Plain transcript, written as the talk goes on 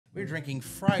We're drinking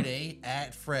Friday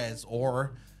at Fred's,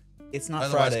 or it's not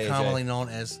otherwise Friday, commonly known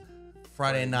as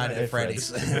Friday night at Freddy's.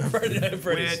 Friday night at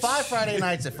Freddy's. 5 Friday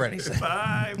nights at Freddy's.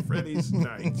 5 Freddy's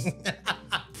nights.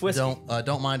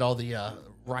 Don't mind all the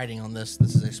writing on this.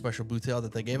 This is a special bouteille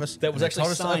that they gave us. That was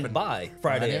actually signed by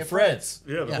Friday at Fred's.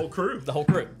 Yeah, the whole crew. The whole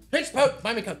crew. Pitch Poke,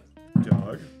 buy me Coke.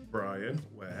 Doug, Brian,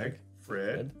 Wag,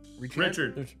 Fred,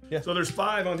 Richard. Yeah. So there's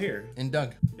 5 on here. And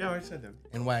Doug. Yeah, I said them.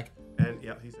 And Wag. And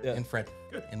yeah, he's And Fred.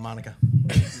 Good. And Monica.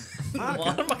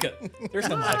 Monica. There's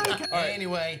no Monica. All right.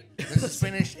 Anyway, this is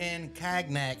finished in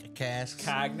Cognac casks.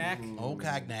 Cognac. Oh,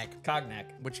 Cognac.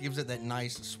 Cognac. Which gives it that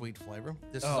nice sweet flavor.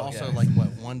 This is Oh, also yeah. like what,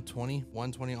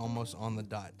 120 almost on the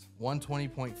dot.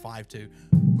 120.52.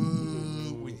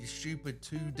 Boo! With your stupid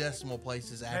 2 decimal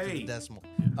places after the decimal.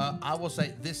 I will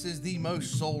say this is the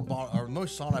most sold bottle or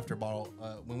most sought after bottle.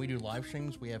 When we do live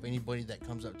streams, we have anybody that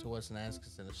comes up to us and asks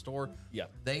us in the store. Yeah.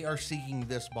 They are seeking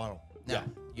this bottle. Now,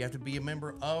 you have to be a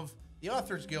member of the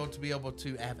Authors Guild to be able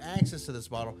to have access to this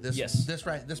bottle. This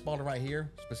bottle right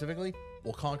here specifically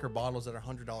will conquer bottles that are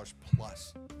 $100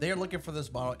 plus. They are looking for this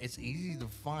bottle. It's easy to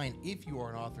find if you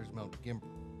are an Author's Milk Gimber.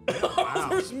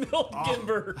 Author's Milk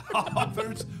Gimber.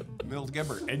 Author's Milk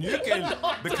Gimber. And you can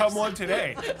become one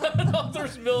today.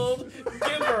 Author's Milk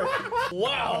Gimber.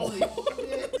 Wow. Hang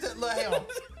on.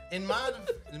 In my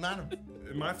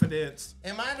defense,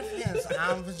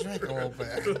 I'm drinking a little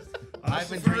bit. I've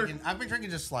been drinking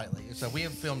just slightly. So we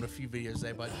have filmed a few videos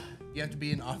today, but you have to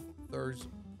be an Authors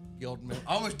Guild member.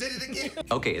 I almost did it again.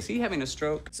 Okay, is he having a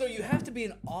stroke? So you have to be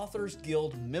an Authors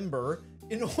Guild member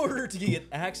in order to get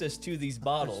access to these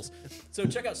bottles. So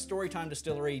check out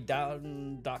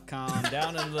StorytimeDistillery.com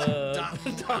down in the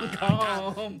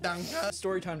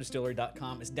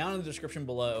StorytimeDistillery.com. It's down in the description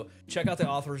below. Check out the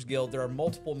Authors Guild. There are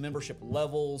multiple membership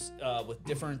levels with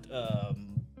different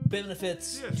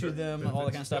benefits to them, all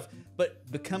that kind of stuff. But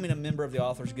becoming a member of the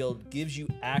Authors Guild gives you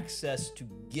access to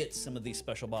get some of these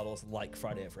special bottles like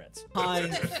Friday at Fred's.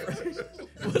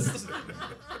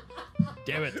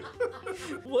 Damn it.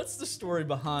 What's the story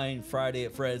behind Friday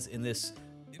at Fred's in this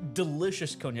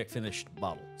delicious cognac finished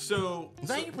bottle? So Is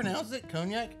that how you pronounce it?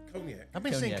 Cognac? Cognac. I've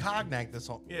been saying cognac this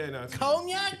whole. Yeah, no.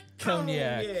 Cognac?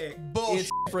 Cognac. Bullshit.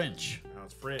 It's French. No,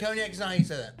 it's French. Cognac's not how you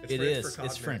say that.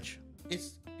 It's French.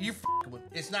 It's you. With.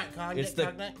 It's not cognac.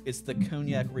 Cognac. It's the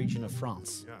cognac region of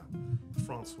France. Yeah.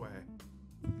 Francois.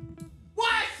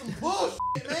 What? Some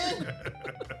bullshit, man.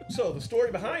 So the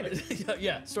story behind it.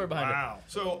 Yeah, story behind it. Wow.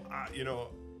 So,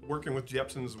 working with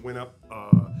Jepson's went up.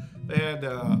 They had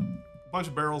a bunch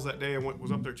of barrels that day. I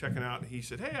was up there checking out. And he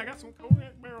said, "Hey, I got some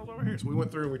cognac barrels over here." So we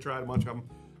went through and we tried a bunch of them.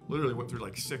 Literally went through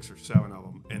like 6 or 7 of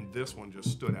them, and this one just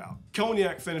stood out.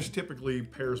 Cognac finish typically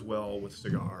pairs well with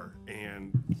cigar,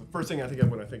 and the first thing I think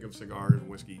of when I think of cigars and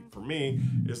whiskey for me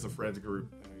is the Fred's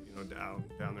group.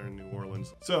 Down there in New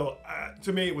Orleans. So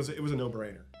to me, it was a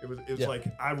no-brainer. It was like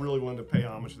I really wanted to pay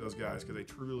homage to those guys because they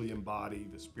truly embody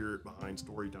the spirit behind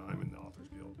Storytime and the Authors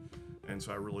Guild, and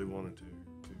so I really wanted to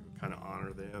kind of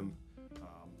honor them.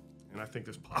 And I think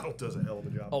this bottle does a hell of a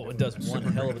job. Oh, it does one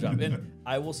hell of a job. And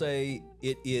I will say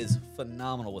it is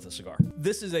phenomenal with a cigar.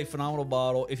 This is a phenomenal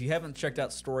bottle. If you haven't checked out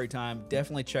Storytime,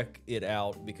 definitely check it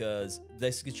out because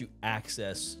this gets you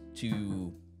access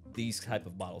to these type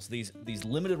of bottles, these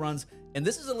limited runs, and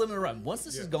this is a limited run. Once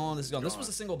this is gone, this is gone. This was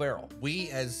a single barrel. We,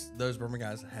 as those Bourbon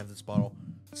guys, have this bottle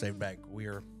saved back.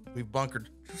 We've bunkered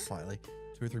just slightly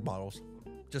 2 or 3 bottles,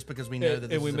 just because we know that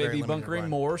this and we is a may very be limited bunkering run.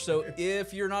 more. So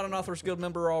if you're not an Authors Guild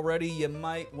member already, you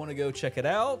might want to go check it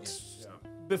out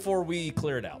before we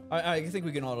clear it out. I think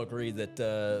we can all agree that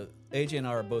AJ and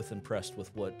I are both impressed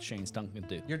with what Shane's tongue can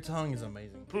do. Your tongue is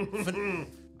amazing.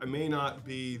 I may not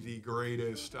be the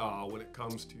greatest when it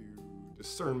comes to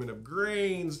discernment of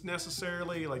grains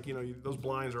necessarily. Like those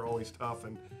blinds are always tough,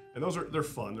 and they're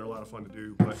fun. They're a lot of fun to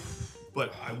do.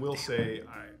 But I will say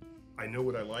I know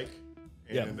what I like,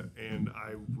 and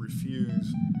I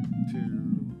refuse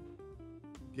to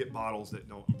get bottles that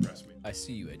don't impress me. I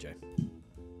see you, AJ.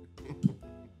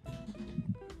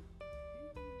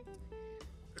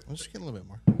 Let's just get a little bit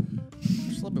more.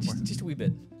 Just a little bit more. Just a wee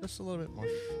bit. Just a little bit more.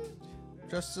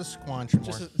 Just a squanch more.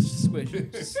 Just a squish.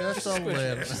 Just a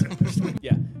little.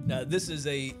 Yeah. Now this is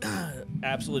a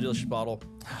absolutely delicious bottle.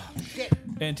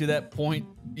 And to that point,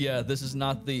 yeah, this is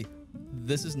not the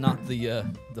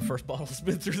first bottle that's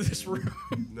been through this room.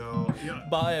 No. Yeah.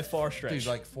 By a far stretch. Dude,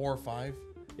 like 4 or 5.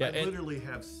 Yeah. I literally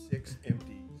have 6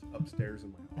 empties upstairs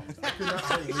in my office. I could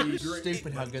not believe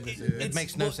Stupid how good this is. It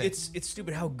makes no sense. It's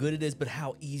stupid how good it is, but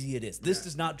how easy it is. This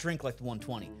does not drink like the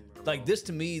 120. Like this,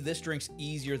 to me, this drinks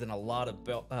easier than a lot of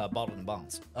bottled and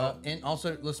bonds. And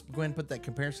also, let's go ahead and put that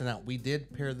comparison out. We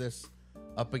did pair this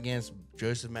up against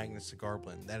Joseph Magnus Cigar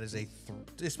Blend. That is it's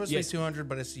supposed to be 200,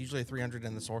 but it's usually 300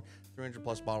 in the store. 300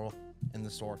 plus bottle in the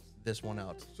store. This one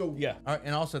out. So Yeah. All right,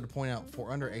 and also to point out,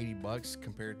 for under $80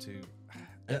 compared to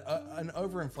an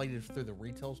overinflated through the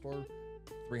retail store,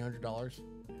 $300.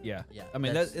 Yeah, Yeah, I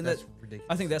mean that's ridiculous.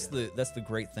 I think that's the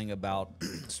great thing about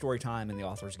Storytime and the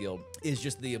Authors Guild is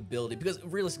just the ability, because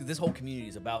realistically, this whole community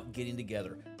is about getting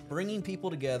together, bringing people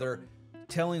together,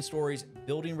 telling stories,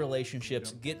 building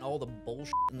relationships, getting all the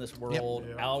bullshit in this world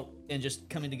out, and just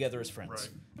coming together as friends.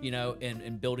 You know,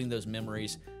 and building those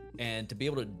memories, and to be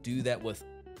able to do that with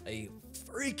a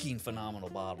freaking phenomenal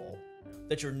bottle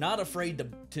that you're not afraid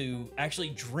to actually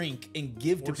drink and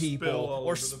give to people,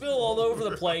 or spill all over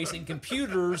the place in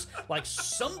computers like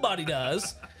somebody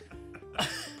does.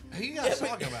 Who you guys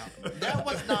talking about? That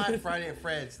was not Friday at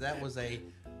Fred's. That was a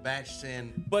batch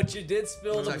sin. But you did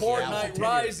spill the Fortnite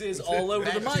Rises all over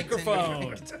the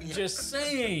microphone. Just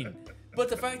saying. But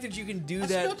the fact that you can do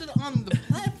that. I spilled it on the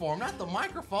platform, not the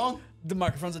microphone. The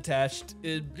microphone's attached.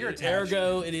 You're attached.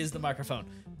 Ergo, it is the microphone.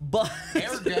 But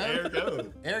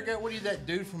Ergo, what are you, that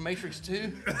dude from Matrix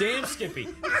 2? Damn Skippy.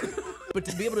 But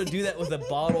to be able to do that with a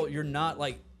bottle, you're not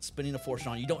like spending a fortune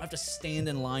on. You don't have to stand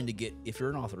in line to get, if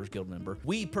you're an Authors Guild member.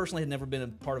 We personally had never been a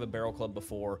part of a barrel club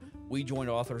before. We joined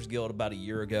Authors Guild about a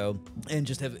year ago and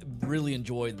just have really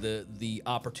enjoyed the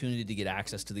opportunity to get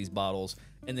access to these bottles.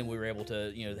 And then we were able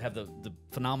to, you know, have the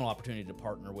phenomenal opportunity to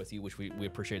partner with you, which we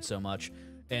appreciate so much,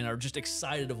 and are just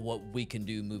excited of what we can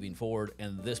do moving forward.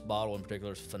 And this bottle in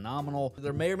particular is phenomenal.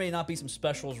 There may or may not be some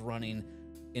specials running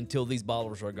until these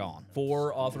bottles are gone.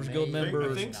 For Authors Guild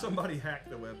members. I think somebody hacked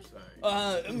the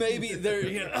website. Maybe there.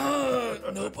 You know,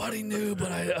 nobody knew,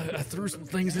 but I threw some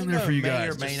things in there for you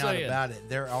guys. May or may not about it.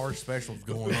 There are specials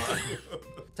going on.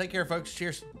 Take care, folks.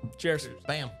 Cheers. Cheers.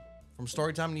 Bam. From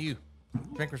Storytime to you.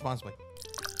 Drink responsibly.